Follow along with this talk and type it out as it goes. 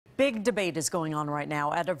big debate is going on right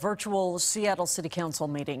now at a virtual Seattle City Council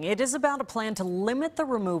meeting. It is about a plan to limit the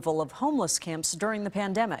removal of homeless camps during the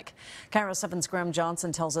pandemic. KIRO 7's Graham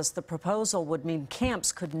Johnson tells us the proposal would mean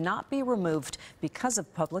camps could not be removed because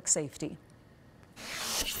of public safety.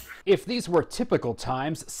 If these were typical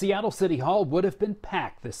times, Seattle City Hall would have been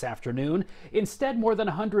packed this afternoon. Instead, more than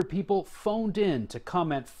 100 people phoned in to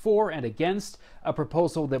comment for and against a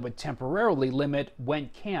proposal that would temporarily limit when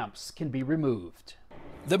camps can be removed.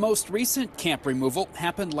 The most recent camp removal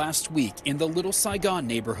happened last week in the Little Saigon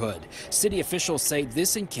neighborhood. City officials say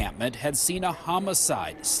this encampment had seen a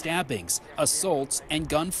homicide, stabbings, assaults, and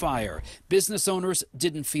gunfire. Business owners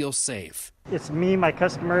didn't feel safe. It's me, my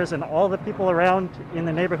customers, and all the people around in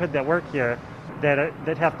the neighborhood that work here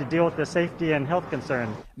that have to deal with the safety and health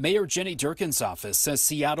concerns. Mayor Jenny Durkin's office says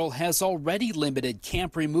Seattle has already limited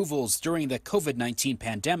camp removals during the COVID-19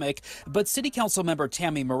 pandemic, but City Council member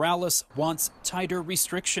Tammy Morales wants tighter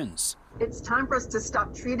restrictions. It's time for us to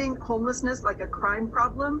stop treating homelessness like a crime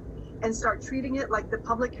problem and start treating it like the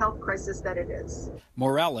public health crisis that it is.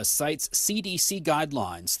 Morales cites CDC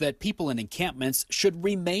guidelines that people in encampments should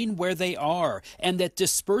remain where they are and that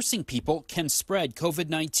dispersing people can spread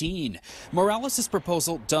COVID-19. Morales'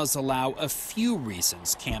 proposal does allow a few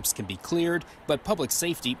reasons camps can be cleared, but public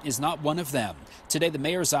safety is not one of them. Today, the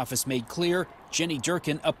mayor's office made clear Jenny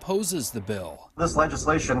Durkin opposes the bill. This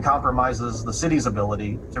legislation compromises the city's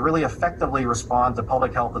ability to really effectively respond to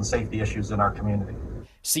public health and safety issues in our community.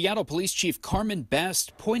 Seattle Police Chief Carmen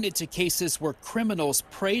Best pointed to cases where criminals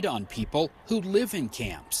preyed on people who live in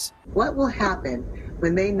camps. What will happen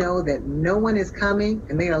when they know that no one is coming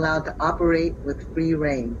and they are allowed to operate with free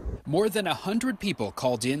rein? More than 100 people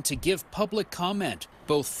called in to give public comment,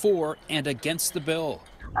 both for and against the bill.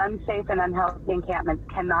 Unsafe and unhealthy encampments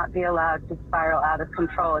cannot be allowed to spiral out of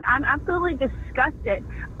control. I'm absolutely disgusted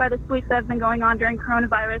by the sweeps that have been going on during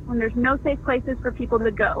coronavirus when there's no safe places for people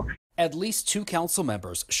to go. At least two council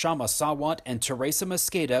members, Shama Sawant and Teresa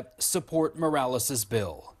Mosqueda, support Morales'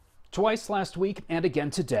 bill. Twice last week and again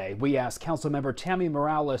today, we asked Councilmember Tammy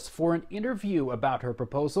Morales for an interview about her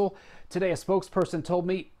proposal. Today, a spokesperson told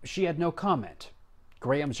me she had no comment.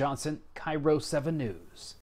 Graham Johnson, KIRO 7 News.